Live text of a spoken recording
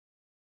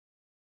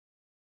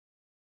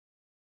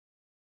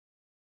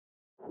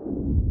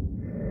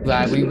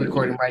Live, we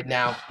recording right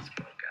now.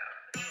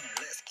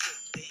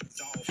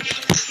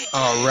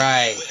 All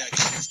right.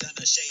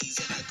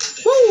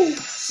 Woo!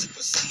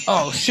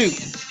 Oh shoot.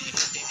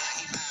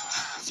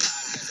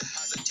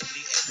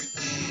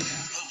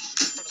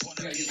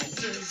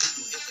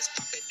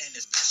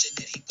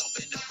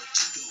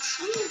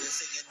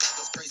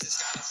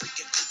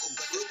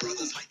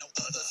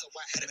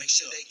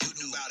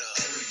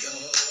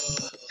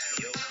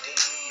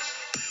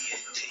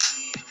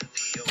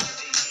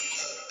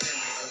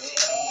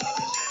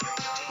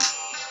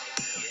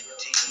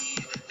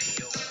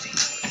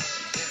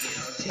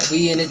 Yeah,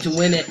 we in it to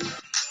win it.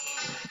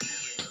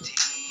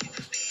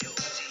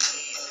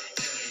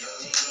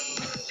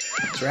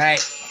 That's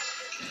right.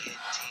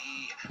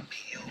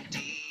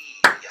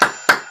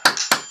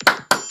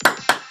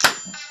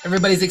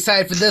 Everybody's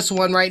excited for this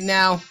one right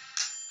now.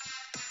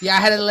 Yeah, I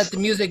had to let the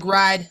music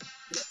ride.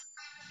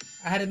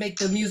 I had to make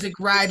the music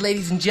ride,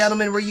 ladies and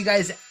gentlemen. Where you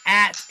guys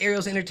at?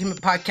 Ariel's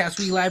Entertainment Podcast.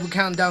 We live. We're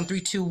counting down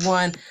 3, 2,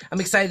 1. I'm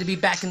excited to be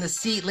back in the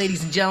seat,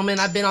 ladies and gentlemen.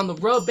 I've been on the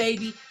road,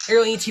 baby.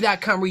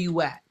 ArielEnt.com. Where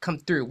you at? Come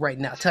through right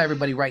now. Tell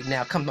everybody right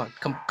now. Come on.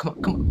 Come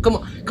on. Come on. Come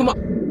on. Come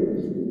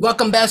on.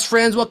 Welcome, best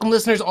friends. Welcome,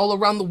 listeners all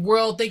around the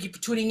world. Thank you for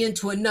tuning in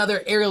to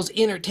another Ariel's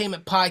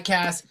Entertainment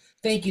Podcast.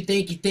 Thank you,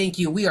 thank you, thank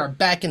you. We are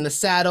back in the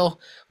saddle.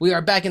 We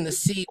are back in the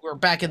seat. We're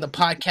back in the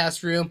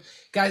podcast room.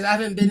 Guys, I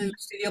haven't been in the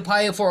studio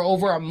probably for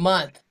over a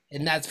month,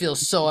 and that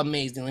feels so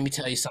amazing. Let me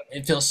tell you something.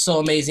 It feels so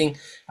amazing.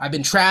 I've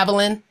been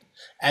traveling.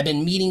 I've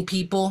been meeting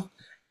people.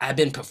 I've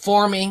been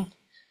performing.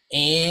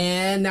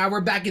 And now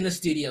we're back in the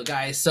studio,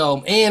 guys.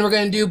 So, and we're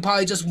going to do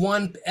probably just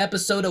one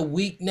episode a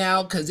week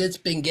now because it's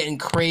been getting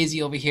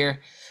crazy over here.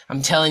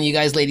 I'm telling you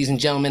guys, ladies and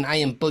gentlemen, I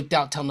am booked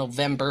out till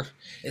November.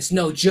 It's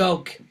no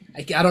joke.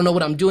 I don't know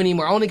what I'm doing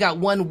anymore. I only got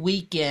one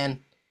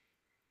weekend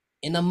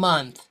in a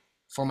month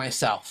for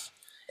myself.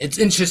 It's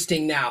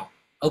interesting now.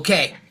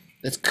 Okay,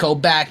 let's go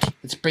back.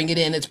 Let's bring it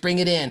in. Let's bring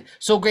it in.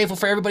 So grateful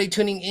for everybody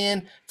tuning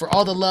in, for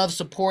all the love,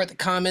 support, the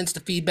comments, the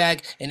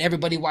feedback, and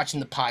everybody watching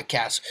the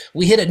podcast.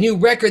 We hit a new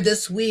record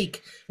this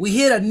week.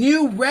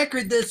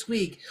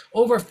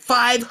 Over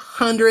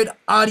 500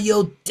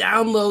 audio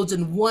downloads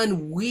in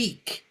 1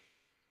 week.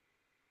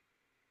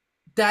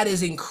 That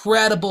is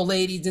incredible,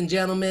 ladies and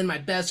gentlemen, my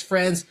best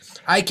friends.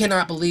 I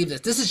cannot believe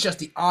this. This is just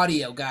the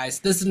audio,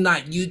 guys. This is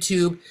not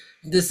YouTube.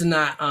 This is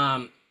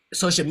not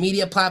social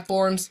media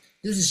platforms.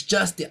 This is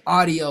just the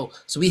audio.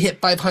 So we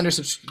hit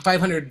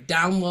 500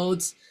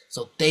 downloads.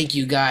 So thank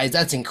you, guys.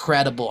 That's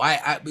incredible.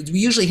 We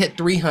usually hit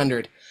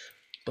 300,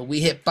 but we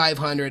hit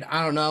 500.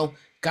 I don't know.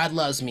 God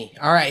loves me.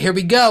 All right, here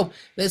we go.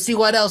 Let's see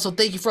what else. So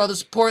thank you for all the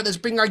support. Let's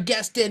bring our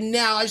guest in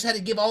now. I just had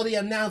to give all the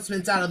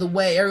announcements out of the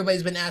way.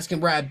 Everybody's been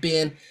asking where I've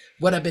been,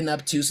 what I've been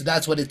up to, so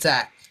that's what it's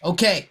at.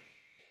 Okay,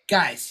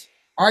 guys,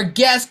 our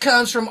guest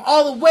comes from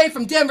all the way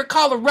from Denver,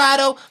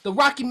 Colorado, the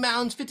Rocky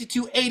Mountains,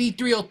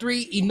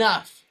 5280303.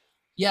 Enough.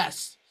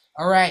 Yes.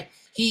 All right.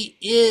 He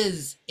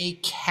is a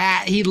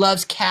cat. He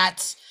loves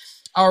cats.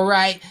 All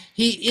right.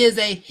 He is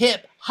a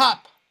hip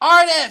hop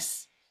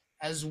artist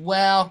as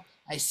well.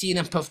 I seen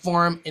him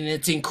perform, and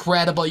it's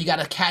incredible. You got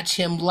to catch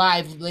him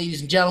live,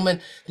 ladies and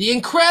gentlemen. The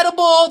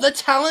incredible, the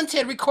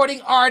talented recording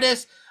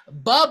artist,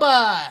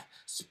 Bubba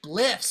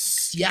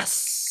Spliffs.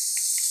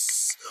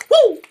 Yes.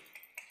 Woo!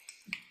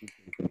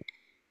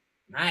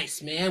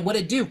 Nice, man. What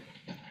it do?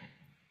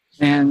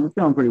 And it's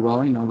going pretty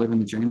well, living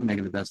the dream,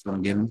 making the best of what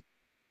I'm given.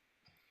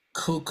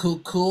 Cool, cool,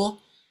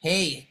 cool.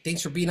 Hey,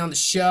 thanks for being on the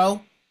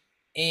show.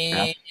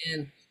 And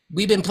Yeah.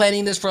 we've been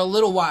planning this for a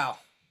little while.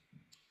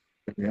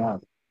 Yeah.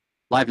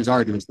 Life is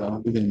arduous,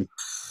 though. We've been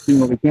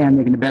doing what we can,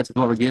 making the best of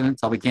what we're given.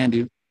 That's all we can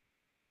do.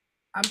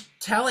 I'm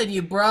telling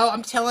you, bro.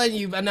 I'm telling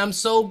you, and I'm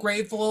so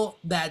grateful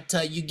that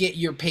you get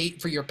your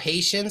for your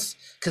patience,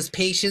 because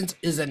patience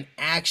is an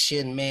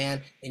action,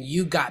 man, and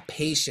you got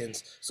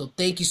patience. So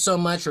thank you so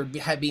much for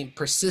being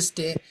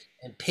persistent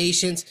and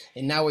patience.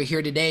 And now we're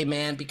here today,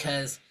 man,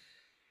 because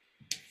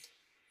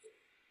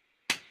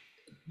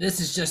this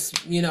is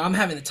just, I'm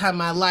having the time of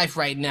my life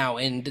right now,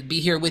 and to be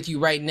here with you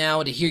right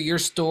now to hear your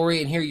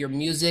story and hear your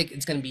music,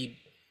 it's gonna be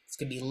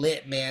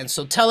lit, man.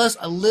 So tell us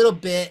a little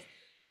bit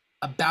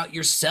about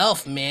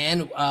yourself,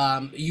 man.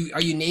 Are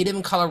you native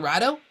in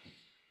Colorado?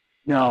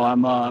 No,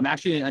 I'm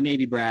actually a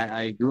Navy brat.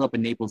 I grew up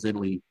in Naples,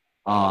 Italy.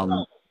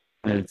 I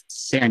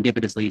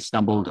serendipitously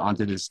stumbled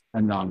onto this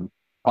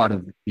part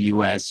of the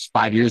U.S.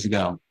 5 years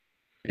ago,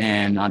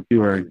 and on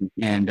tour.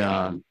 And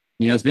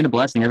it's been a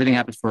blessing. Everything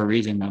happens for a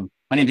reason.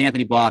 My name's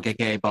Anthony Block,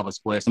 aka Bubba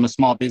Spliffs. I'm a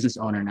small business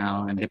owner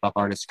now and hip hop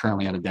artist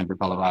currently out of Denver,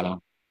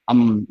 Colorado.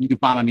 You can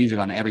find my music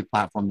on every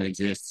platform that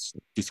exists.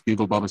 Just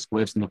Google Bubba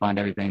Spliffs and you'll find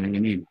everything that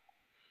you need.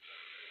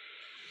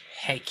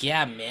 Heck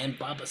yeah, man.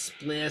 Bubba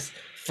Spliffs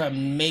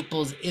from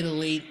Naples,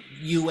 Italy,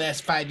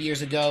 US 5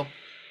 years ago.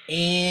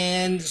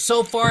 And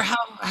so far,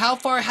 how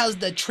far has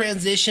the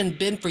transition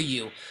been for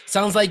you?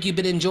 Sounds like you've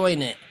been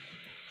enjoying it.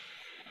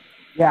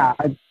 Yeah,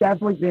 it's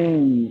definitely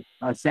been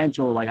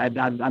essential. Like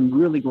I'm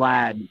really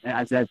glad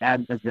as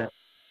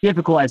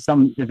difficult as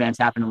some events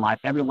happen in life,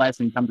 every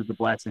lesson comes with a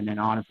blessing. And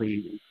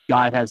honestly,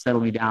 God has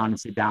settled me down to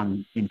sit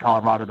down in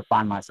Colorado to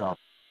find myself.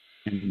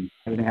 And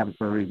everything happens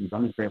for a reason. So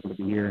I'm just grateful to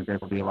be here and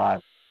grateful to be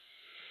alive.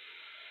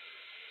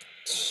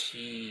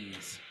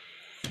 Jeez.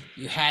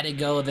 You had to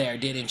go there,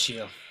 didn't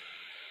you?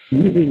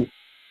 Yeah,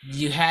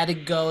 You had to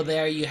go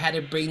there. You had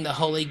to bring the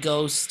Holy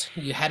Ghost.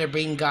 You had to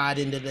bring God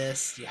into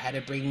this. You had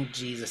to bring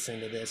Jesus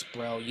into this,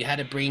 bro. You had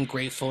to bring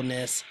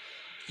gratefulness.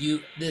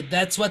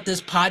 That's what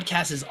this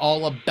podcast is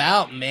all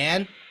about,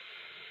 man.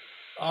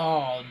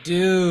 Oh,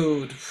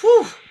 dude.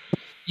 Whew.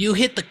 You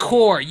hit the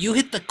core. You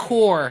hit the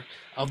core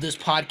of this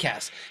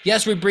podcast.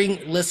 Yes, we bring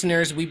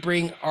listeners, we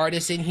bring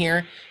artists in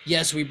here.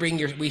 Yes, we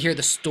hear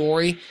the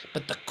story,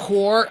 but the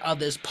core of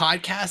this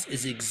podcast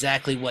is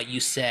exactly what you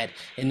said,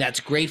 and that's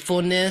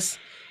gratefulness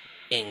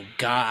and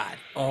God.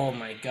 Oh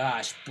my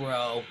gosh,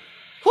 bro.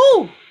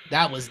 Whoo!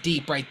 That was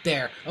deep right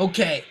there.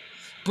 Okay.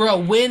 Bro,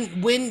 when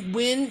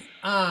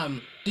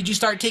did you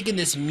start taking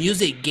this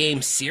music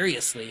game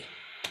seriously?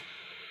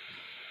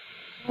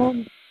 I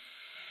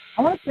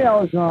want to say I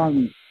was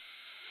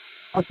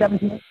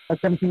 17. I was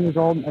 17 years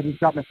old. I just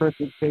got my first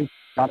mixtape.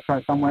 Got to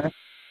start somewhere.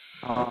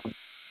 Um,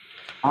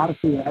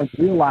 Honestly, I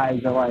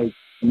realized that like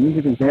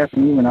music is there for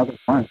me when others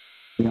aren't.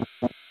 You know,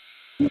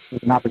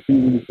 it's an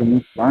opportunity for me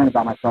to learn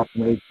about myself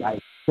in ways I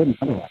couldn't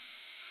otherwise.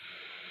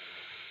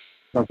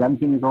 So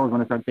 17 years old is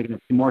when I started taking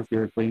it more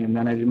seriously, and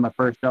then I did my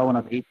first show when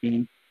I was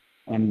 18,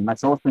 and my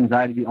social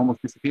anxiety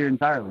almost disappeared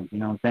entirely. You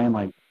know what I'm saying?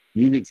 Like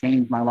music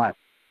changed my life.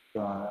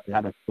 So I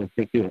had to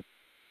stick to it.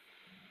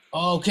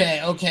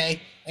 Okay,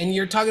 okay. And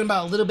you're talking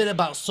about a little bit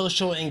about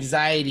social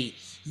anxiety.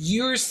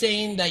 You're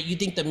saying that you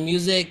think the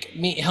music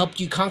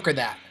helped you conquer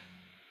that.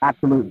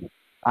 Absolutely.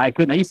 I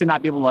couldn't. I used to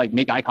not be able to like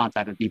make eye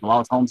contact with people. I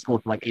was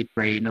homeschooled for like eighth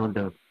grade, and it was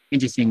an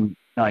interesting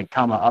like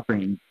kind of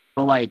upbringing.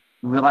 But like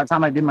by the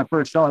time I did my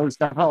first show, it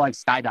felt like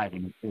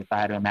skydiving. If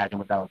I had to imagine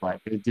what that was like,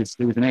 it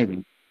was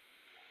amazing.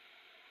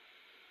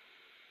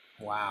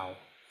 Wow.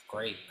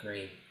 Great,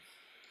 great.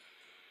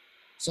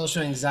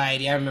 Social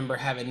anxiety, I remember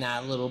having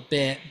that a little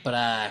bit,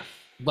 but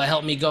what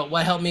helped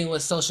me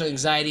with social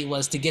anxiety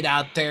was to get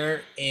out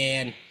there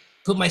and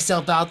put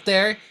myself out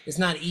there. It's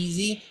not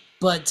easy,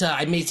 but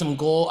I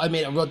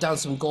wrote down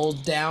some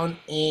goals down,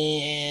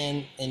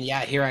 and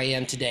yeah, here I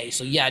am today.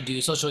 So yeah,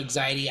 dude, social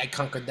anxiety, I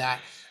conquered that.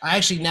 I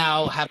actually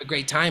now have a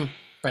great time in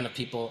front of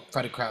people, in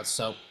front of crowds.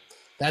 So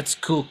that's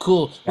cool,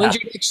 cool. Yeah.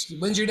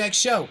 When's your next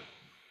show?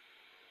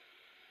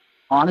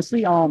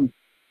 Honestly,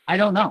 I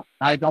don't know.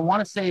 I don't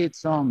want to say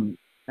it's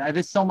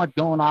there's so much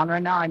going on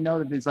right now. I know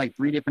that there's like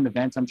 3 different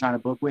events I'm trying to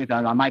book with.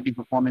 I might be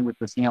performing with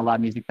the Seattle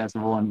Live Music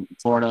Festival in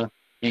Florida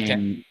Okay.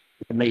 in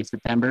late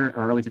September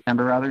or early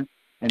September rather. And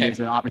Okay. there's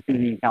an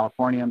opportunity in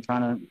California I'm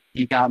trying to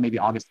peek out, maybe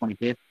August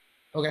 25th.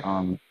 Okay.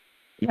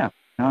 Yeah,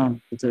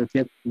 it's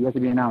yet to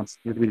be announced,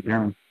 yet to be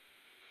determined.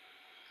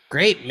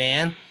 Great,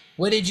 man.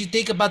 What did you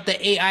think about the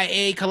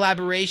AIA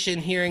collaboration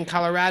here in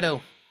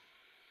Colorado?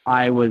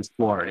 I was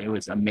floored. It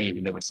was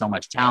amazing. There was so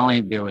much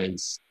talent. There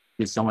was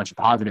just so much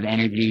positive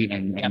energy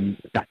and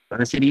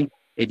diversity.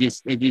 It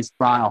just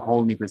brought a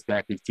whole new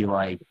perspective to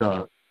like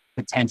the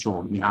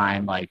potential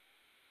behind like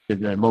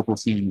the local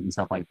scenes and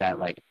stuff like that.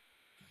 Like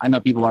I know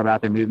people are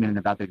about their movement and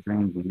about their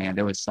dreams, but man,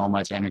 there was so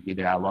much energy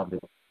there. I loved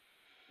it.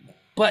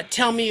 But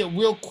tell me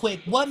real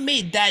quick, what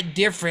made that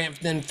different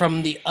than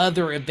from the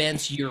other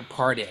events you're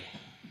part in?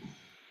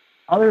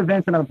 Other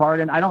events that I'm part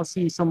in, I don't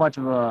see so much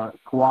of a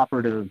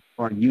cooperative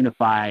or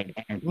unified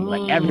energy.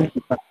 Like Mm, everyone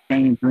was the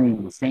same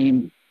dream, the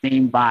same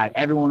vibe.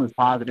 Everyone was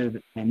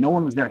positive, and no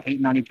one was there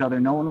hating on each other.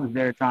 No one was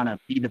there trying to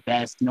be the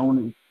best.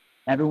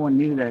 Everyone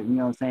knew that you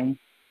know what I'm saying.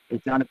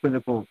 It's the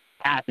unequivocal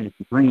path, and it's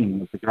the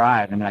dream, it's the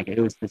drive, and like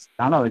it was just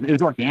I don't know. It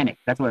was organic.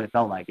 That's what it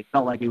felt like. It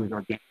felt like it was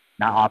organic.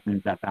 Not often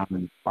is that found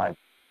in life.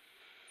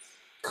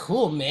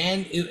 cool,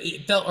 man.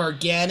 It felt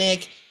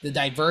organic, the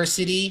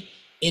diversity,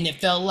 and it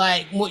felt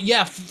like, well,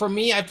 yeah, for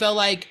me, I felt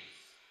like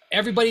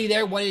everybody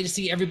there wanted to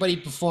see everybody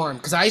perform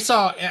because that's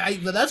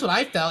what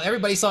I felt.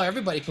 Everybody saw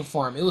everybody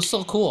perform. It was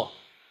so cool.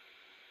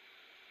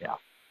 Yeah.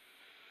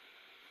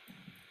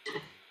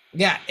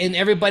 Yeah, and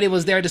everybody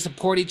was there to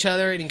support each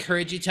other and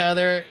encourage each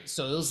other.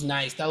 So it was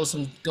nice. That was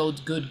some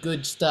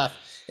good stuff.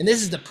 And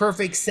this is the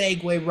perfect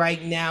segue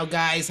right now,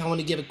 guys. I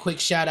want to give a quick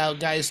shout out,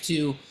 guys,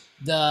 to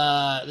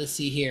let's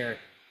see here.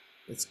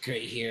 It's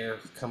great here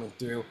coming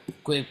through.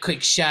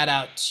 Quick shout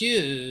out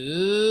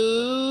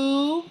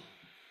to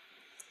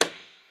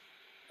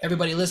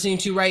everybody listening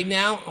to right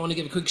now. I want to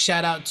give a quick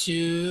shout out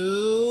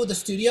to the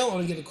studio. I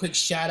want to give a quick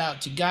shout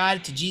out to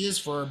God, to Jesus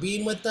for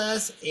being with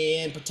us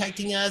and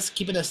protecting us,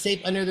 keeping us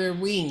safe under their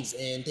wings.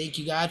 And thank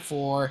you, God,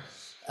 for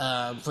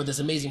this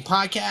amazing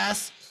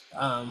podcast,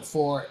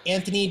 for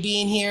Anthony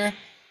being here.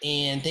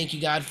 And thank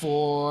you, God,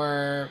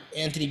 for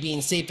Anthony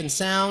being safe and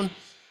sound.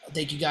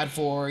 Thank you, God,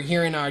 for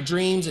hearing our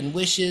dreams and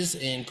wishes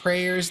and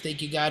prayers.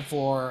 Thank you, God,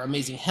 for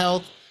amazing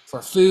health,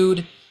 for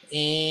food,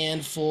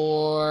 and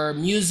for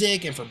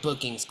music and for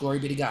bookings. Glory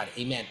be to God.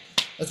 Amen.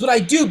 That's what I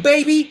do,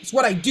 baby. It's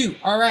what I do.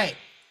 All right.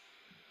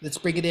 Let's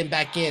bring it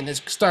back in.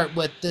 Let's start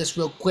with this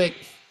real quick.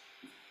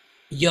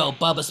 Yo,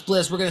 Bubba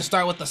Spliffs, we're gonna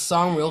start with the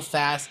song real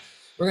fast.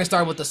 We're gonna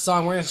start with the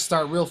song. We're gonna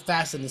start real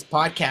fast in this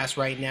podcast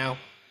right now.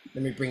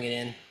 Let me bring it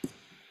in.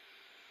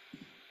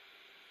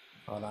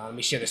 Hold on, let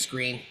me share the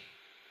screen.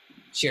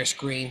 Share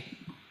screen.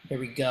 Here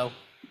we go.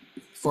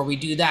 Before we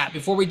do that,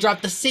 before we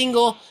drop the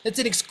single, it's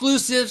an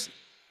exclusive.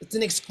 It's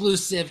an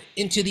exclusive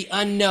Into the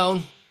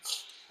Unknown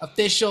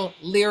official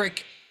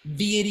lyric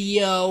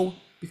video.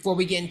 Before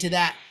we get into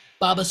that,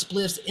 Bubba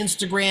Spliffs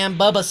Instagram,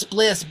 Bubba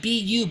Spliffs,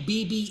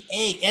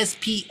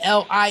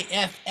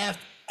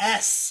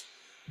 BUBBASPLIFFS,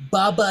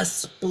 Bubba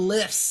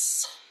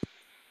Spliffs.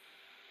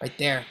 Right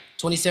there.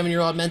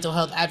 27-year-old mental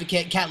health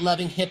advocate,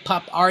 cat-loving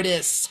hip-hop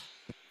artist.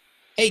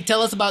 Hey,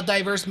 tell us about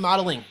diverse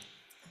modeling.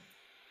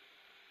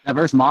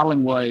 Diverse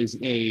modeling was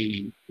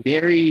a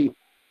very,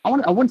 I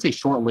wouldn't say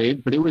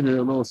short-lived, but it was a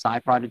little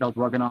side project I was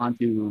working on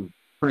to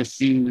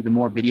pursue the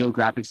more video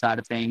graphic side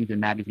of things and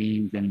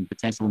magazines and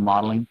potential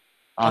modeling.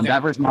 Okay.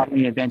 Diverse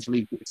modeling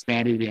eventually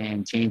expanded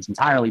and changed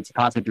entirely to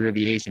concept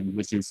derivation,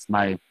 which is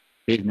my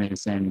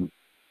business, and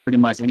pretty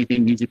much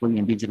anything musically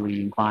and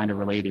digitally inclined or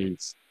related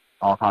is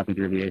all concept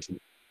derivation.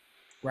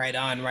 Right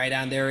on, right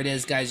on. There it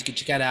is, guys. You can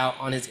check it out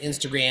on his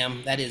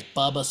Instagram. That is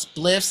Bubba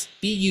Spliffs,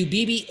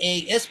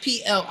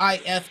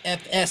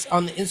 BUBBASPLIFFS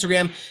on the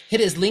Instagram. Hit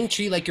his link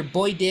tree like your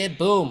boy did.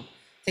 Boom.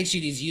 Takes you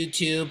to his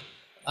YouTube,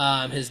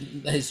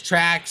 his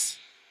tracks.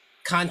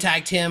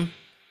 Contact him.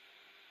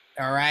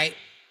 All right.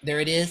 There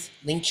it is.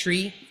 Link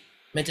tree.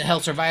 Mental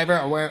health survivor,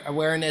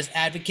 awareness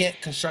advocate,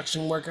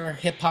 construction worker,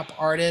 hip hop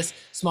artist,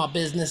 small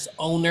business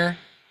owner.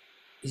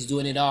 He's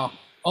doing it all.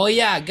 Oh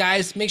yeah,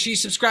 guys, make sure you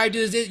subscribe to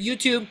his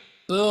YouTube.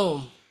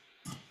 Boom.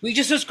 We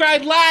just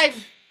subscribed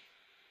live.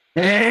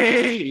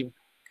 Hey,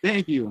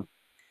 thank you.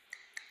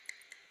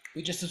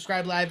 We just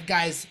subscribed live,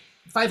 guys.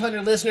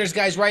 500 listeners,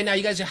 guys, right now.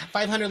 You guys have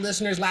 500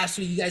 listeners last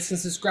week. You guys can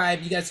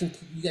subscribe. You guys can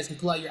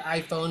pull out your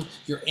iPhone,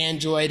 your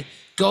Android.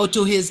 Go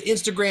to his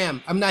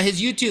Instagram. I'm not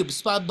his YouTube.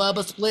 Spell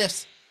Bubba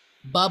Spliffs.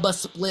 Bubba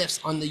Spliffs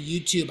on the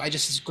YouTube. I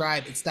just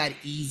subscribed. It's that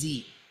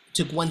easy. It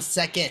took 1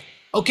 second.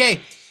 Okay,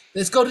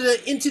 let's go to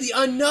the Into the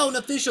Unknown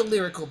official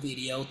lyrical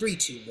video. 3,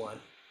 2, 1.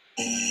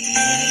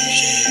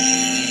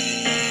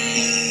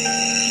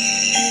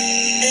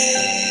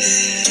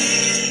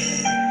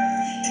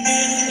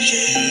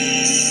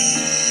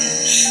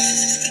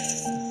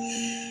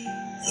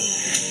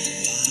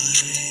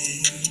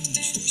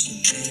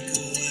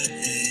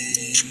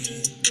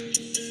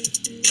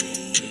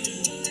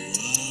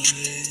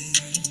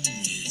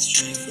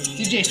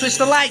 DJ, switch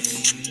the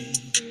lights.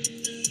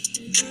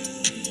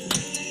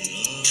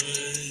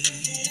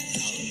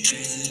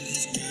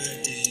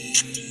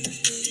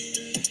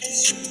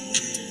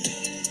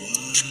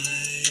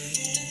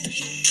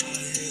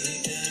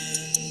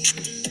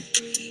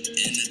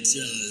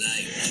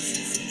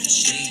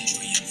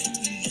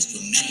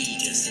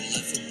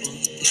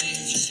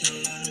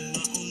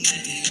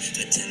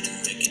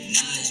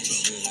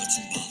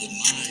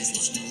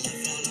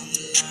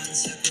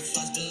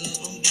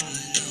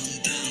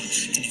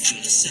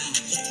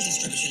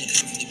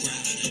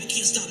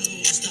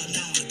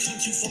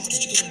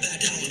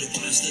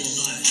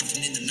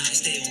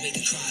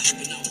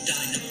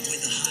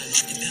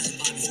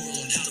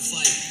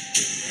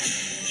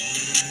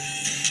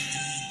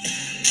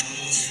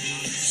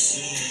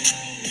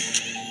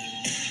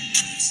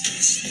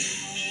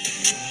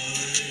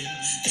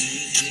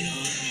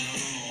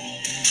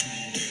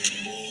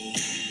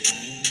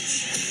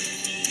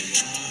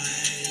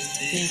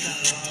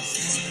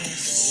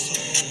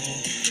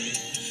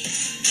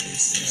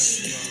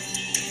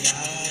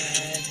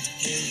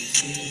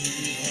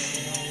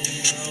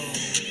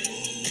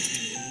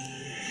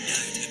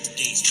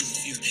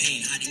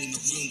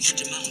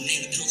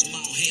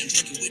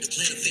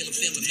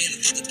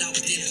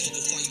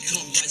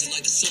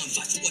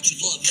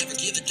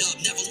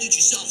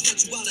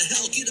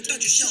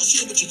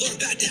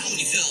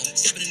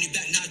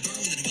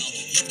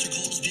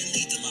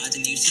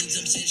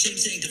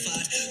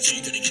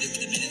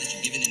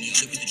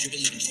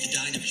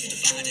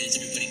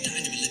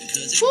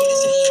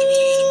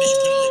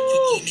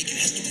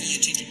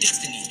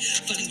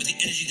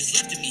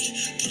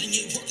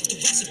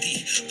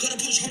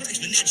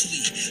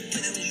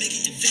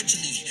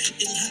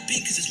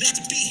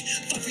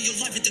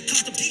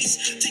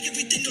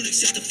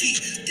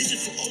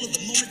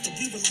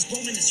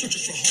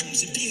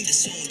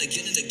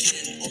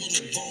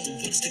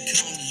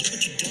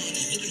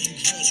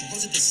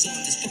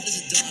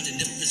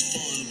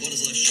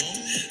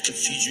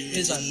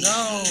 Is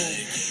unknown.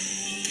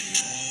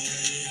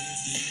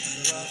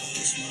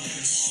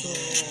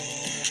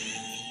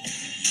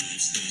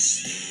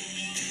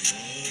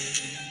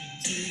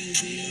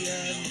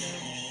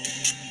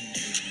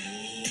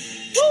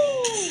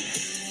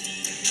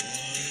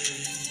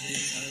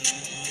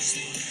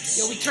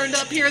 Yo, we turned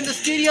up here in the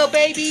studio,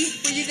 baby.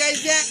 Where you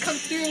guys at? Come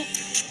through.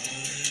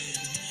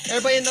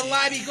 Everybody in the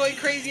lobby going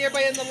crazy.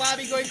 Everybody in the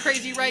lobby going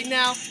crazy right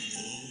now.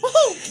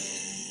 Woohoo!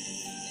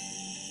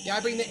 Yeah, I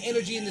bring the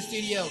energy in the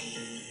studio.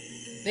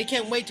 They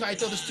can't wait till I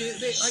throw the studio.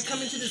 I come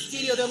into the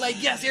studio. They're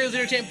like, "Yes, Ariel's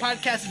Entertainment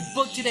Podcast is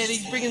booked today."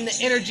 He's bringing the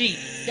energy.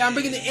 Yeah, I'm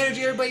bringing the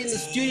energy. Everybody in the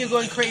studio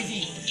going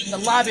crazy. In the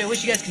lobby. I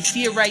wish you guys could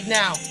see it right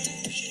now.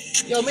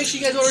 Yo, make sure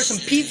you guys order some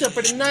pizza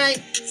for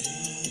tonight.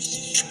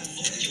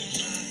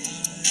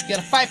 You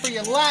gotta fight for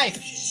your life.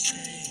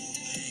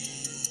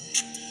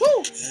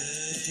 Woo!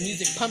 This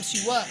music pumps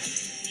you up.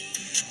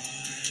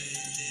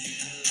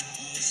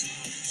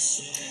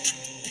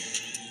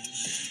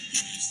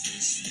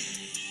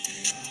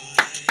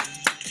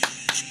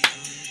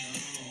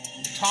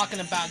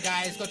 Talking about,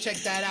 guys, go check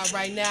that out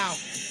right now.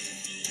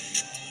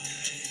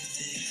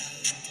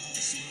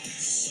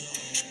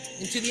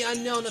 Into the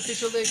Unknown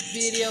official lyric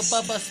video,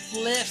 Bubba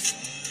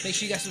Spliffs. Make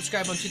sure you guys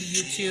subscribe onto the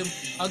YouTube.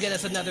 I'll get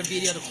us another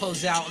video to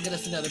close out.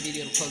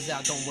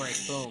 Don't worry.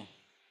 Boom.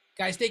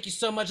 Guys, thank you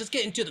so much. Let's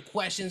get into the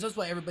questions. That's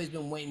what everybody's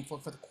been waiting for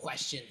the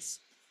questions.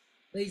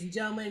 Ladies and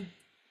gentlemen,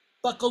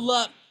 buckle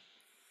up.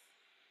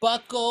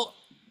 Buckle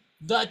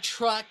the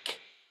truck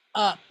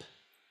up.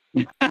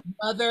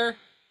 Mother,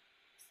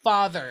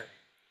 father.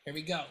 Here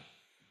we go.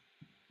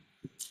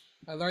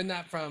 I learned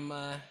that from,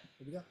 here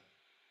we go.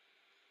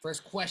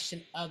 First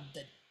question of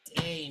the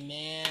day,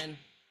 man.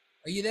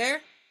 Are you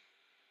there?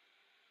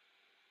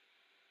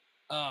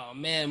 Oh,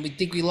 man, we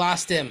think we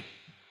lost him.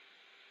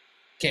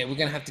 Okay, we're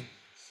going to have to...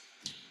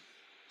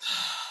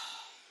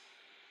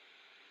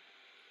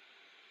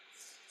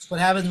 That's what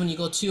happens when you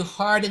go too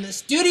hard in the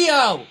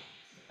studio.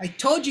 I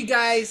told you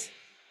guys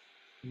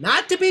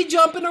not to be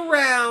jumping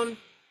around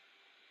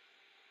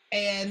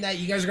and that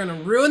you guys are going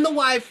to ruin the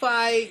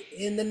Wi-Fi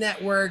in the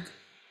network.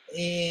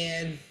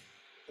 And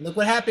look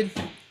what happened.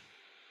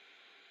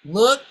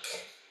 Look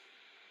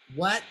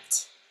what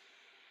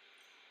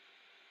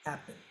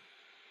happened.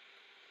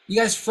 You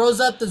guys froze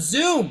up the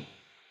Zoom.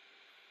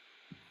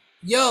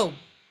 Yo,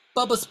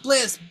 Bubba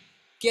Spliffs,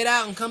 get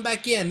out and come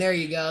back in. There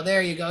you go.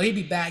 He'd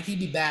be back.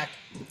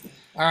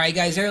 All right,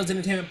 guys, Ariel's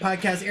Entertainment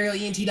Podcast,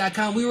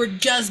 arielent.com. We were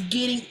just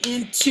getting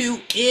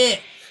into it.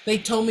 They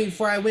told me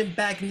before I went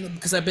back,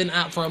 because I've been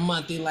out for a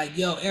month, they're like,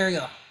 yo,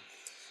 Ariel,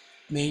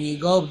 when you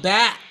go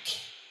back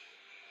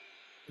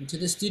into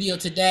the studio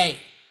today,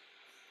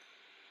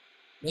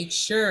 make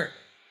sure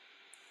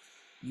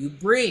you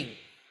bring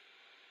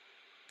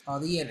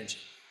all the energy.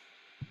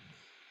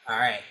 All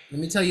right, let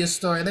me tell you a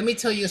story.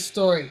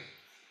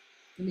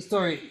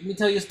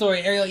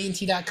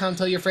 arielent.com.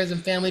 Tell your friends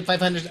and family.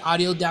 500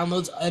 audio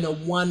downloads in a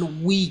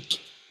 1 week.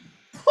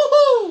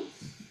 Woo-hoo!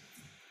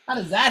 How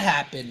does that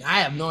happen? I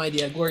have no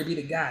idea. Glory be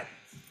to God.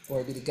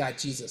 Glory be to God,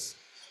 Jesus.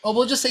 Oh,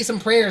 we'll just say some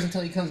prayers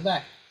until he comes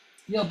back.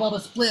 Yo, Bubba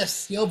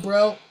Spliffs. Yo,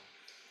 bro.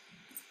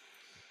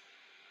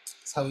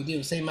 That's how we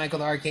do. Saint Michael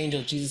the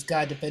Archangel, Jesus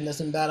God, defend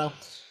us in battle.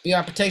 Be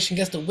our protection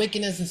against the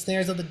wickedness and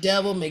snares of the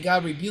devil. May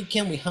God rebuke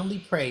him, we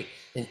humbly pray.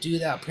 And do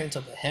thou, Prince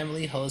of the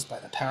heavenly host, by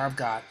the power of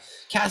God,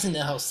 casting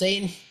down hell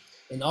Satan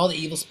and all the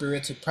evil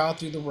spirits who prowl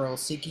through the world,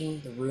 seeking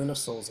the ruin of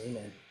souls.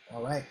 Amen.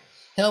 All right.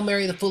 Hail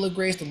Mary, the full of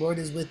grace, the Lord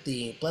is with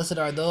thee. Blessed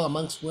art thou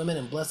amongst women,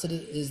 and blessed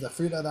is the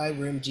fruit of thy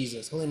womb,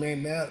 Jesus. Holy Mary,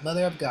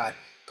 Mother of God,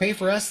 pray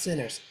for us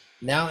sinners,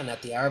 now and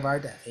at the hour of our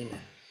death. Amen.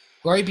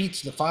 Glory be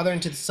to the Father,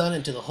 and to the Son,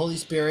 and to the Holy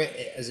Spirit,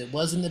 as it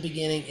was in the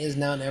beginning, is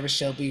now, and ever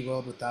shall be,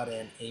 world without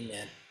end.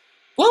 Amen.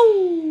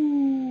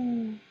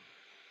 Woo!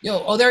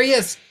 Yo, oh, there he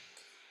is.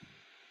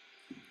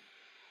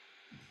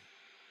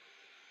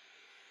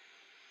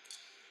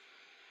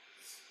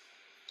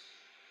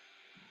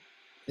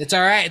 It's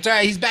all right.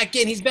 He's back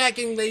in,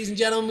 ladies and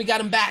gentlemen. We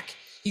got him back.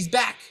 He's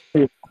back.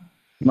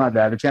 My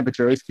bad. The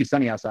temperature is too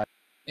sunny outside.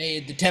 Hey,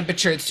 the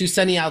temperature, it's too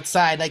sunny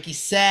outside. Like he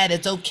said,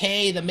 it's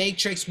okay. The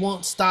Matrix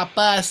won't stop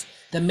us.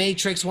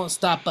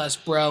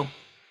 Bro.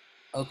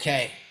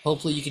 Okay.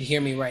 Hopefully you can hear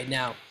me right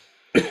now.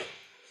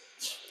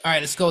 All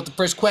right, let's go with the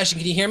first question.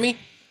 Can you hear me?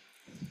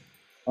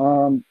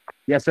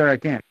 Yes, sir, I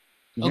can.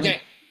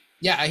 Okay.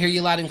 Yeah, I hear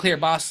you loud and clear,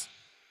 boss.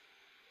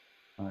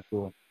 All right,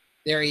 cool.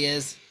 There he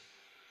is.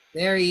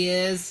 All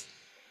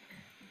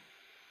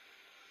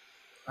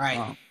right.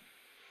 Wow.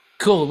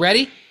 Cool.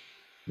 Ready?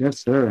 Yes,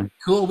 sir.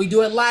 Cool. We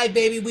do it live,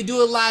 baby. We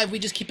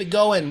just keep it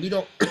going. We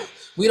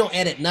don't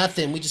edit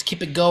nothing. We just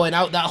keep it going.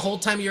 That whole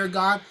time you were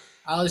gone,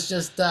 I was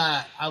just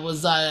I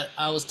was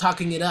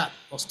talking it up.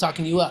 I was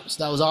talking you up.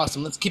 So that was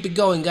awesome. Let's keep it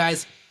going,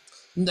 guys.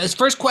 This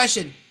first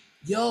question.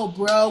 Yo,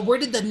 bro, where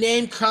did the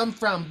name come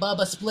from,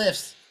 Bubba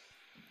Spliffs?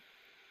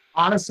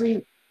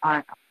 Honestly,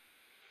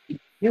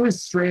 it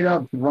was straight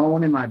up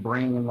thrown in my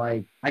brain.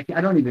 Like, I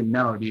don't even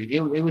know, dude.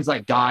 It was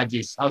like God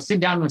just... I was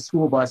sitting down in the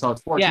school bus. I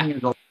was 14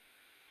 years old.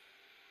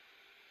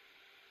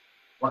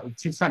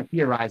 Just trying to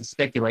theorize and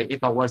speculate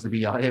if I was to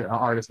be an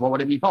artist, what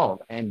would it be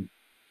called? And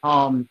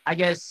I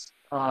guess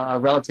a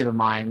relative of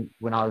mine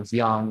when I was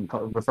young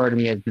referred to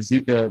me as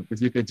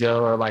Bazooka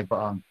Joe, or like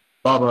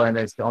Bubba, and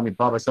they called me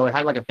Bubba. So it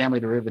had like a family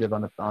derivative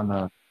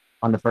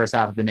on the first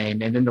half of the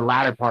name, and then the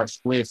latter part,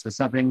 Spliffs, was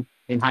something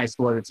in high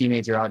school as a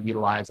teenager I would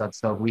utilize. I'd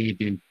smoke weed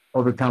to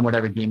overcome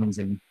whatever demons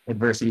and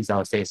adversities I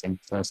was facing.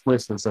 So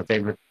Spliffs was a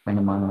favorite thing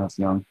of mine when I was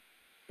young.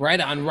 Right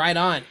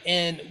on.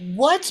 And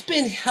what's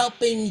been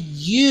helping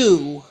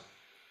you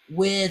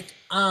with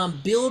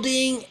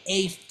building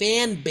a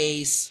fan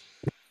base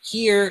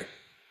here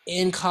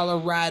in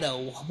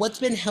Colorado? What's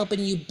been helping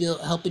you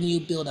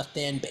build a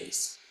fan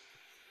base?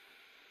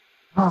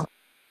 Oh,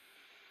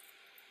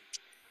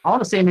 I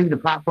want to say maybe the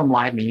platform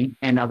Live Me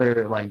and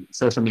other like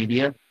social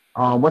media.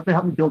 What's been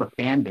helping build a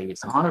fan base?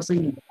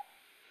 Honestly,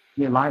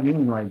 yeah, Live Me,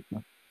 like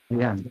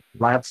yeah,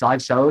 live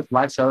shows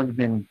have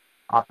been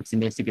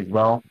opportunistic as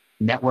well.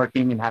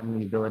 Networking and having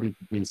the ability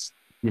to just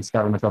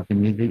discover myself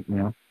in music,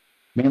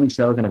 mainly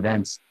shows and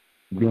events,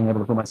 being able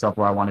to put myself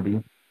where I want to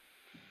be.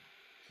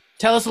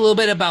 Tell us a little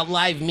bit about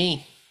Live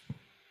Me.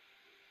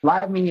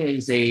 Live Me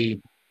is a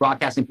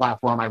broadcasting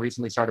platform I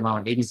recently started my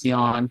own agency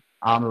on.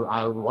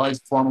 I was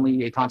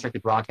formerly a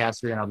contracted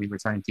broadcaster, and I'll be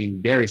returning to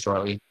very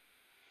shortly,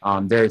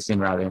 very soon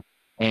rather.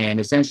 And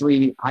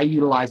essentially, I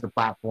utilize the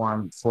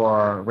platform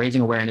for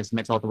raising awareness,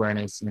 mental health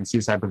awareness, and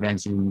suicide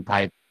prevention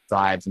type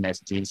vibes and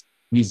messages.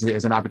 Use it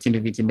as an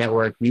opportunity to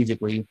network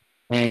musically,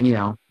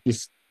 and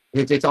just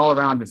it's all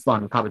around it's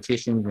fun,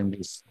 competitions, and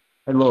just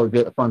a little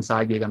bit of fun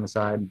side gig on the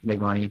side to make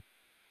money.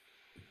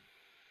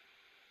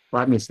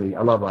 Live music,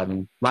 I love live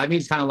music. Live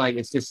music is kind of like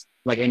it's just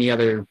like any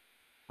other,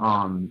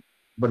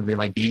 what are they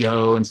like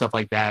Bigo and stuff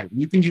like that.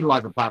 You can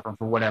utilize the platform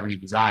for whatever you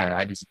desire.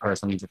 I just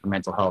personally use it for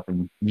mental health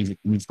and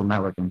musical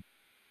networking.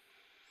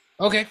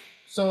 Okay,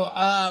 so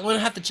I'm gonna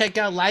have to check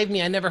out Live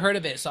Me. I never heard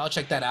of it, so I'll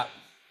check that out.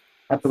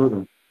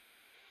 Absolutely.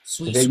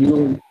 Sweet, They, sweet.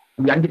 you,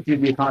 I can get you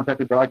to be a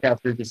contracted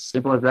broadcaster, just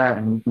simple as that,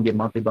 and you can get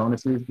monthly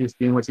bonuses just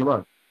doing what you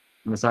love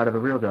on the side of a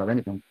real job,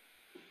 anything.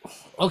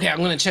 Okay, I'm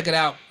gonna check it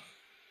out.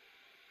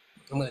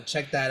 I'm gonna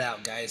check that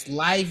out, guys.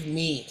 Live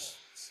Me.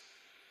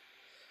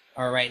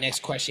 All right,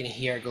 next question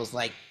here goes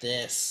like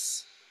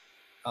this.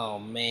 Oh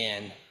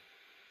man,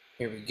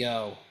 here we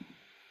go.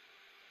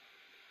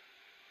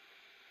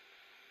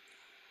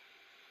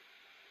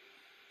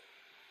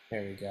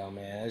 There we go,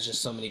 man. There's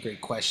just so many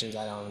great questions.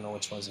 I don't know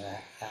which ones to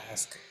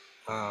ask.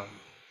 Um,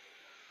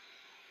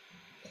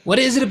 what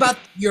is it about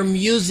your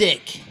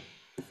music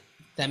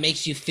that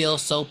makes you feel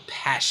so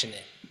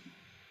passionate?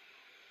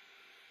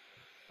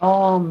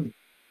 Um,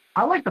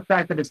 I like the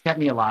fact that it's kept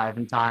me alive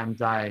in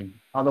times I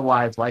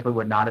otherwise likely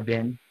would not have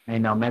been.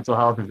 And, mental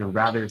health is a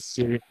rather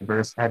serious,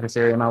 diverse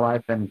adversary in my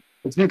life, and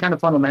it's been kind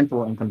of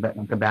fundamental in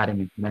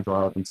combating mental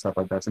health and stuff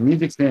like that. So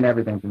music's been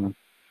everything for me.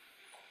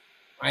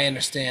 I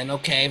understand.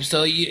 Okay,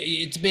 so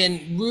it's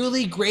been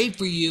really great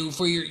for you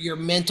for your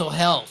mental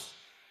health.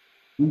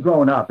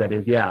 Growing up, that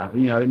is, yeah.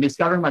 And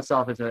discovering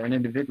myself as an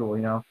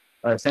individual,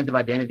 a sense of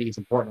identity is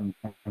important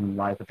in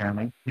life,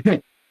 apparently.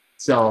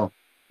 So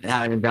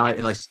having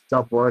value, like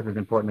self worth is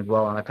important as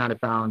well. And I kind of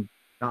found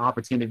an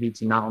opportunity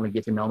to not only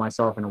get to know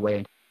myself in a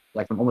way,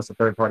 like from almost a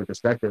third party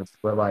perspective,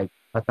 but like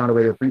I found a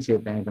way to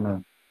appreciate things in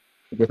a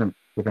different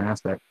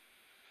aspect.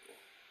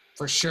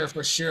 For sure,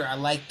 for sure. I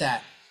like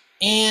that.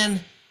 And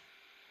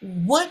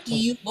what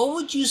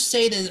would you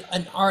say to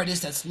an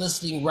artist that's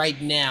listening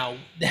right now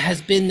that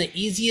has been the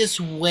easiest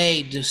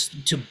way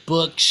to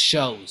book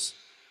shows?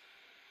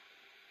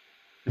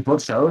 Book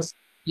shows.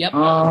 Yep.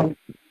 Um,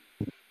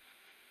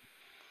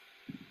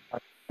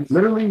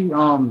 Literally,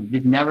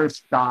 you never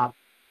stop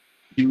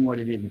doing what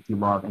it is that you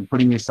love and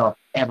putting yourself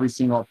every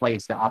single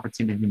place the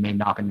opportunity may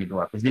knock on your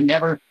door because it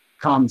never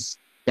comes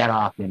that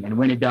often. And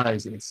when it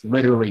does, it's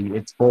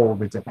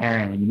bold, it's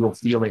apparent, and you will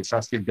feel it.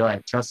 Trust your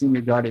gut. Trusting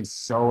your gut is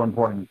so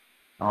important.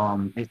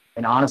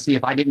 And honestly,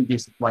 if I didn't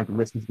just like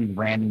listen to these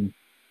random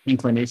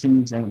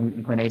inclinations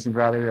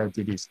rather, or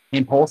to just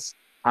impulse,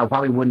 I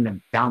probably wouldn't have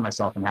found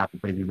myself in half the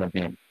places I've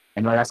been.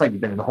 And like, that's like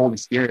the Holy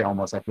Spirit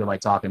almost. I feel like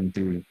talking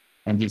to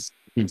and just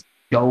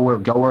go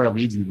where it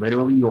leads you.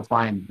 Literally, you'll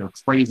find the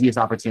craziest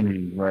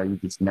opportunities where you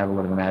just never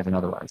would have imagined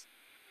otherwise.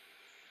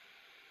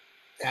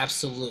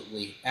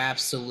 Absolutely,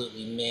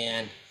 absolutely,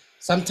 man.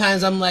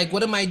 Sometimes I'm like,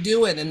 what am I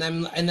doing? And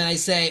then I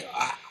say,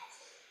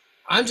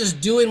 I'm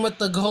just doing what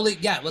the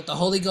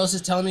Holy Ghost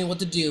is telling me what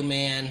to do,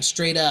 man.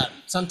 Straight up.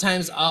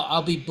 Sometimes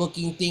I'll be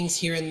booking things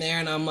here and there,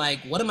 and I'm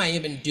like, what am I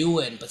even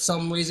doing? But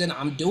some reason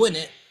I'm doing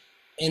it.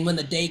 And when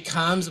the day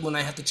comes when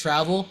I have to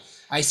travel,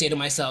 I say to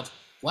myself,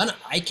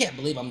 I can't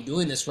believe I'm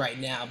doing this right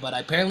now, but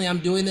apparently I'm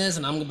doing this,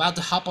 and I'm about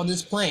to hop on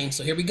this plane.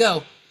 So here we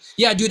go.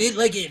 Yeah, dude,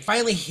 it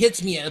finally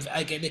hits me.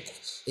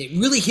 It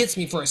really hits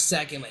me for a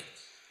second. Like,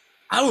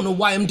 I don't know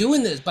why I'm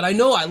doing this, but I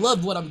know I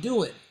love what I'm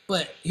doing.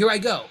 But here I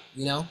go,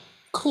 you know?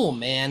 Cool,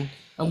 man.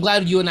 I'm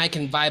glad you and I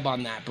can vibe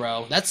on that,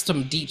 bro. That's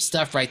some deep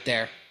stuff right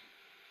there.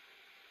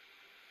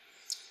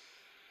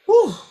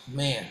 Whew,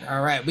 man.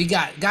 All right, we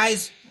got,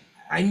 guys,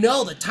 I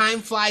know the time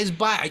flies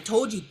by. I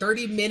told you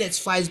 30 minutes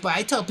flies by.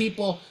 I tell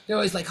people, they're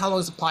always like, how long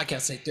is the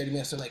podcast? Say 30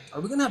 minutes. They're like,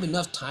 are we going to have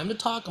enough time to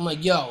talk? I'm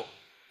like, yo,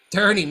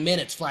 30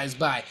 minutes flies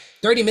by.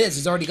 30 minutes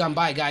has already gone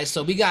by, guys.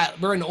 So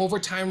we're in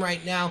overtime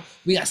right now.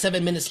 We got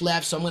 7 minutes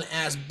left. So I'm going to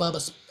ask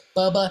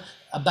Bubba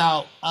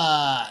about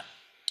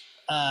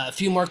a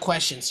few more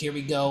questions. Here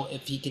we go.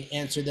 If he can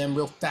answer them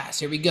real fast.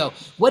 Here we go.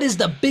 What is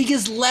the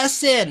biggest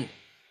lesson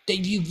that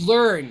you've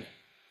learned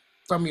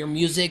from your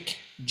music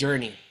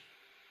journey?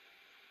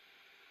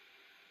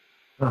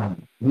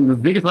 The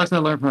biggest lesson I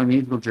learned from my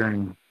musical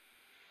journey.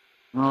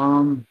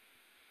 Um,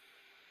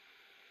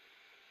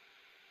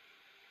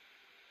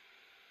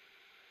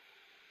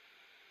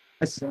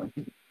 it's,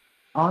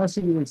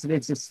 honestly,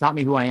 it's just taught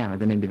me who I am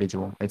as an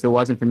individual. If it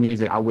wasn't for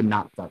music, I would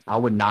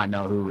not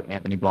know who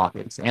Anthony Block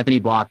is. Anthony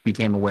Block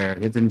became aware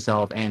of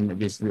himself and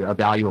just a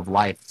value of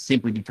life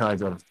simply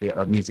because of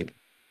music.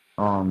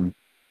 Um,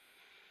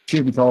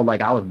 Truth be told,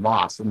 like I was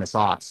lost in the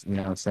sauce,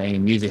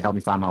 saying music helped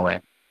me find my way.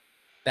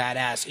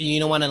 Badass. You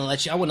know what? I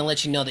want to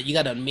let you know that you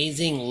got an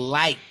amazing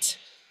light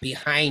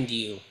behind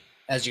you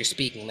as you're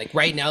speaking. Like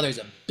right now, there's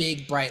a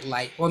big bright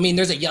light. Well, I mean,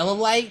 there's a yellow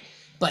light,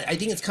 but I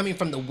think it's coming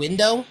from the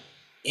window,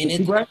 and Is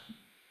he it, right?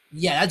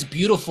 yeah, that's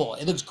beautiful.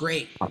 It looks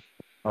great.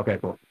 Okay,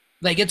 cool.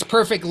 Like it's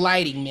perfect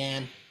lighting,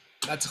 man.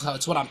 That's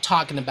what I'm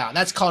talking about.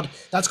 That's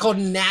called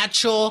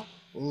natural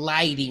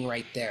lighting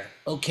right there.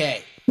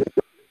 Okay.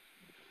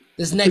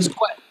 This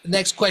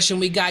next question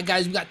we got,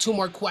 guys. We got two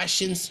more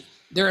questions.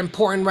 They're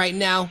important right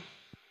now.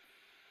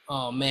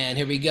 Oh man,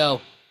 here we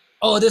go.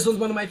 Oh, this one's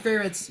one of my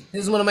favorites.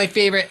 This is one of my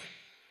favorite.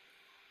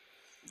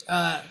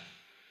 Uh,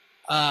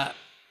 uh,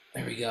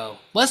 there we go.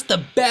 What's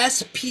the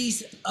best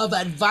piece of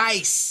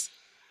advice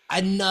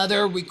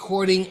another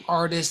recording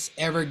artist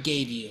ever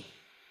gave you?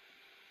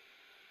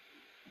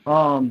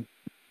 Um,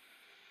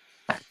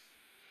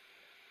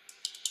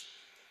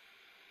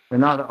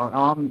 Another,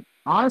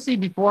 honestly,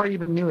 before I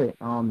even knew it,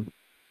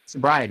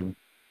 sobriety,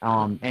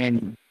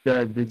 and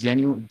the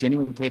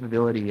genuine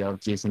capability of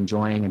just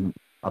enjoying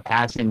a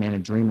passion and a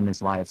dream in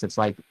this life. So it's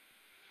like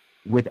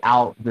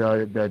without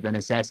the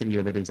necessity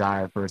or the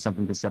desire for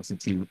something to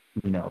substitute,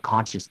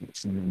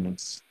 consciousness. And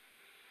it's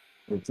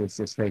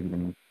just crazy to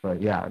me.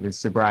 But yeah, this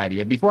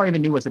sobriety. And before I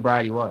even knew what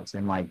sobriety was,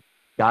 and like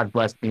God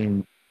blessed me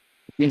in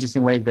the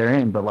interesting ways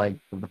therein. But like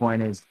the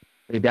point is,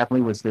 it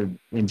definitely was to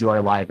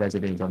enjoy life as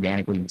it is,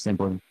 organically and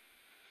simply.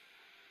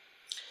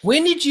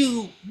 When did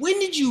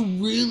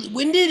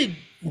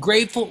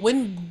grateful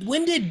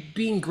when did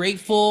being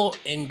grateful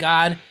in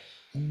God,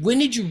 when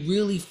did you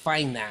really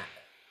find that?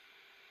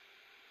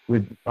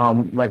 With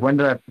like when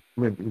did I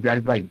with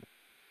like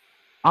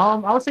I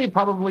would say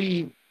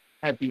probably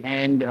at the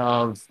end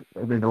of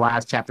the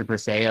last chapter per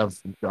se of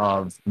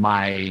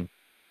my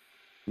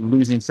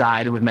losing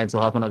side with mental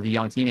health when I was a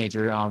young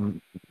teenager.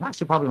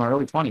 Actually probably my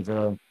early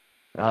 20s.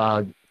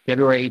 Uh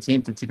February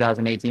 18th of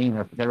 2018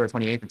 or February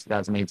 28th of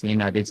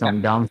 2018, I did Yeah.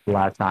 something dumb for the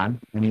last time,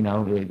 and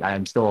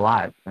I'm still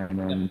alive, and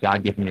then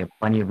God gave me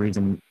plenty of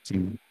reason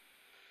to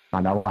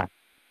find out why.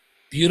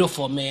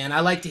 Beautiful, man. I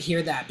like to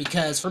hear that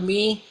because for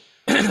me,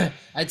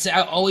 I'd say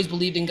I always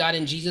believed in God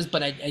and Jesus,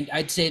 but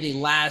I'd say the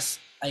last,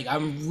 like,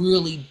 I'm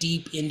really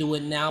deep into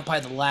it now,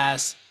 probably the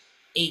last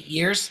 8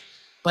 years.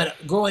 But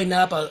growing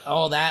up,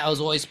 all that, I was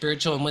always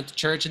spiritual and went to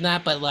church and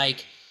that. But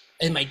like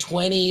in my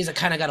 20s, I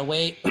kind of got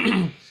away.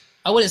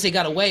 I wouldn't say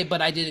got away, but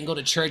I didn't go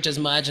to church as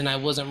much and I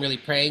wasn't really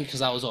praying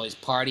because I was always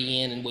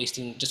partying and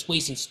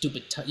wasting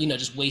stupid time,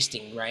 just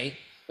wasting, right?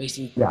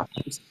 Wasting, Yeah.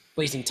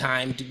 wasting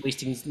time,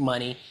 wasting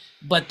money.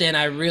 But then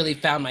I really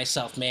found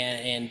myself, man,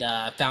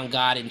 and found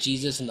God and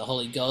Jesus and the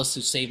Holy Ghost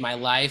who saved my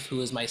life, who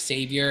is my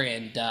savior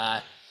and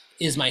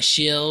is my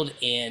shield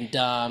and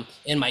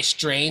my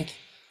strength.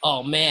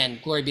 Oh man,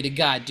 glory be to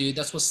God, dude.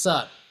 That's what's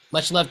up.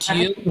 Much love to I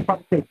you. actually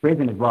probably say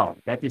prison as well.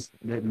 That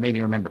made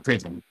me remember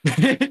prison.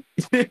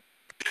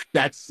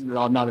 That's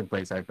another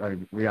place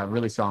we got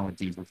really strong with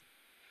Jesus.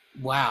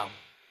 Wow.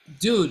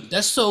 Dude,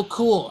 that's so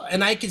cool.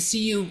 And I can see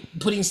you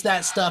putting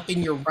that stuff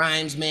in your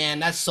rhymes, man.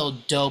 That's so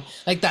dope.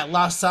 Like that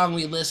last song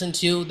we listened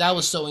to, that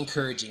was so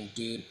encouraging,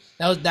 dude.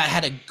 That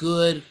had a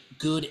good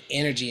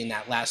energy in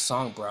that last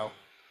song, bro.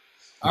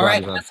 All Glad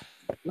right, to hear.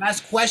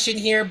 last question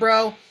here,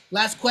 bro.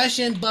 Last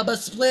question, Bubba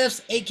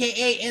Spliffs,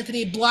 aka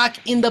Anthony Block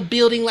in the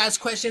building. Last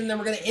question, and then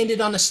we're gonna end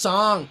it on a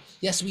song.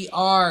 Yes, we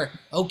are.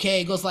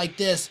 Okay, it goes like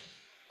this.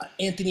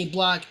 Anthony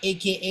Block,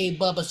 aka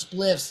Bubba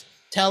Spliffs,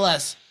 tell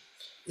us,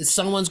 if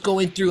someone's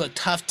going through a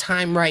tough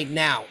time right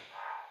now,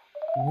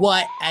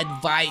 what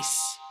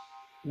advice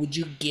would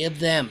you give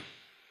them?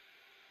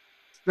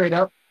 Straight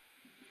up,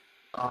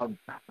 um,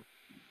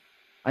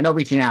 I know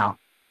reaching out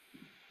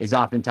is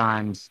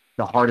oftentimes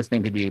the hardest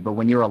thing to do, but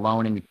when you're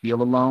alone and you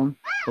feel alone,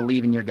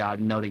 believe in your God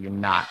and know that you're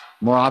not.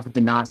 More often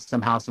than not,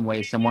 somehow, some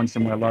way, someone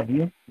somewhere loves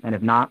you, and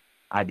if not,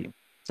 I do.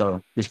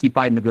 So just keep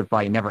fighting the good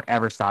fight. Never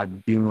ever stop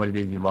doing what it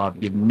is you love.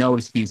 Give no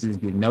excuses.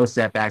 Give no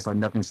setbacks. Let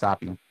nothing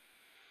stop you. You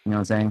know what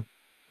I'm saying?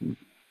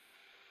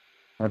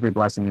 Every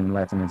blessing and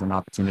lesson is an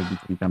opportunity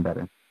to become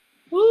better.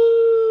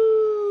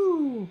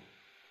 Woo!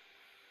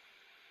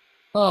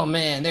 Oh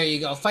man, there you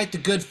go. Fight the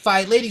good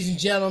fight. Ladies and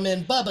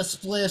gentlemen, Bubba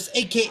Spliffs,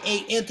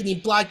 aka Anthony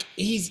Block,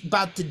 he's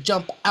about to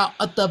jump out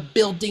of the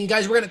building.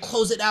 Guys, we're gonna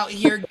close it out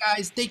here,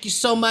 guys. Thank you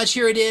so much.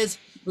 Here it is.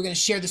 We're gonna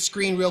share the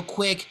screen real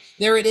quick.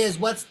 There it is.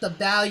 What's the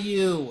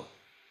value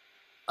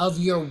of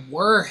your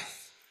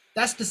worth?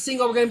 That's the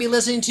single we're gonna be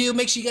listening to.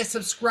 Make sure you guys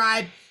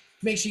subscribe.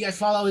 Make sure you guys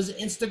follow his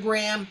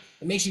Instagram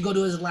and make sure you go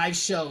to his live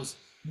shows.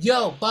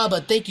 Yo,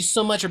 Bubba, thank you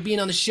so much for being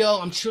on the show.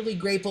 I'm truly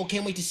grateful.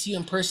 Can't wait to see you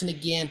in person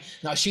again.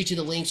 And I'll shoot you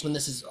the links when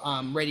this is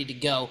ready to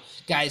go.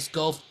 Guys,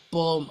 go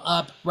blow them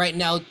up right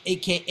now,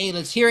 aka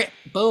let's hear it.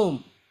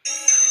 Boom.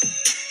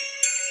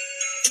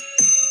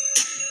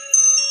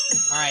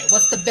 All right,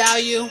 what's the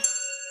value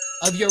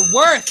of your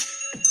worth?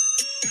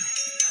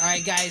 All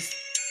right, guys.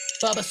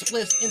 Bubba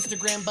Spliffs,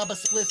 Instagram. Bubba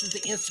Spliffs is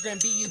the Instagram.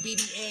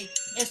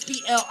 BUBBASPLIFFS.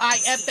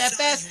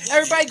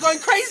 Everybody going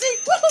crazy?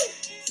 Woohoo!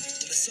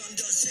 The sun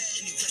does set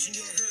and you question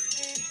your hurt.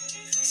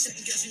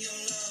 Second guessing your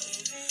love.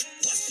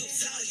 What's the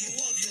value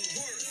of your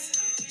worth?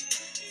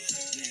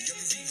 When you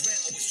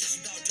regret, always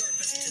stressing about dirt.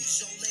 Best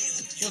attention,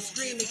 full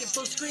screen, make it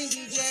full screen,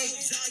 DJ.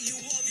 What's the value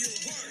of your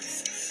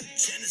worth?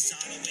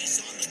 Genocide always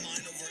on the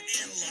mind,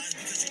 overanalyzed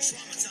because you're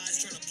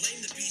traumatized. Trying to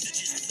blame the beast that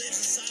just lives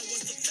inside.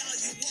 What's the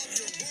value of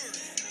your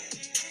worth?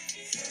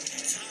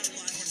 Tired of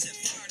life, what is it,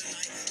 fire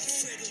tonight?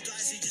 Afraid he'll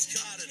die, so you just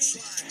gotta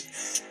try.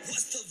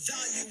 What's the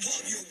value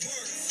of your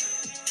worth?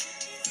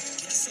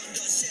 When the sun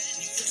does set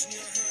and you question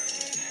your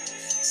hurt.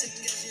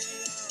 Second guess your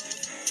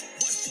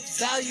love. What's the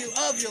value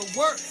of your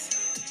worth?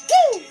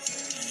 Woo!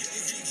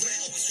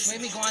 Don't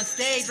make me go on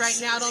stage right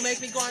now. Don't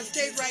make me go on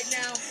stage right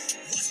now.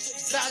 What's the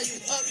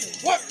value of your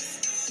worth?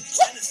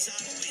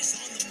 Genocide always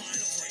on the mind,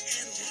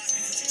 overanalyzed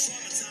because you're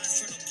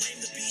traumatized. Trying to blame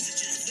the beast that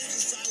just lives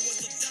inside.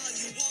 What's the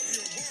value of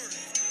your worth?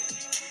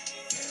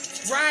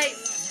 Right.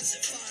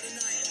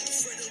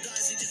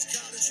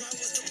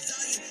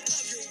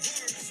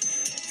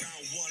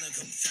 Round one, I'm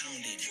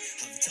confounded.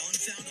 I'm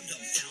dumbfounded, I'm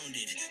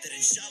dumbfounded. That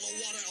in shallow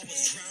water I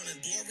was drowning.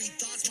 Blurry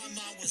thoughts, my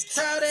mind was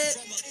crowded.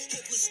 From a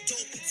hopeless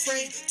dope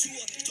frame to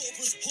a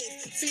dopeless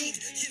hope fiend.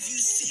 If you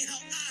see how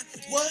I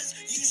was,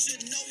 you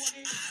should know what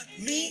I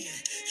mean.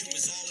 It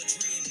was all a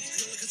dream.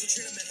 Could only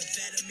concentrate on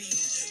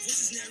methamphetamine.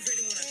 Voices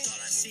narrating what I thought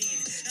I seen.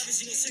 Every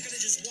single second I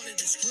just wanted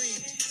to scream.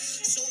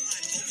 So I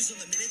focused on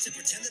the minutes and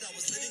pretend that I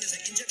was living as I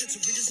injected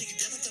syringes seeking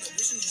death. I thought I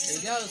wished just there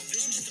you go.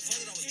 Vision just to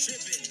find that I was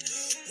tripping.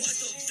 What's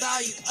the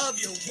value of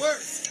your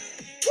worth?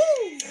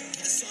 Woo!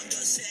 The sun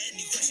does set and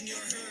you question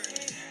your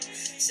hurt.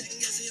 Second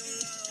guessing your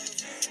love.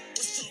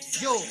 What's the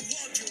value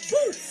of your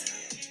worth?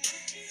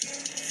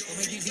 Or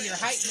maybe be your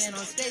hype man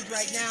on stage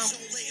right now.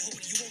 So late,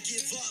 hoping you won't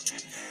give up.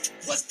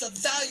 What's the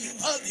value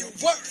of your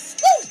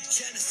worth? Woo!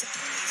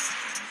 Genocide.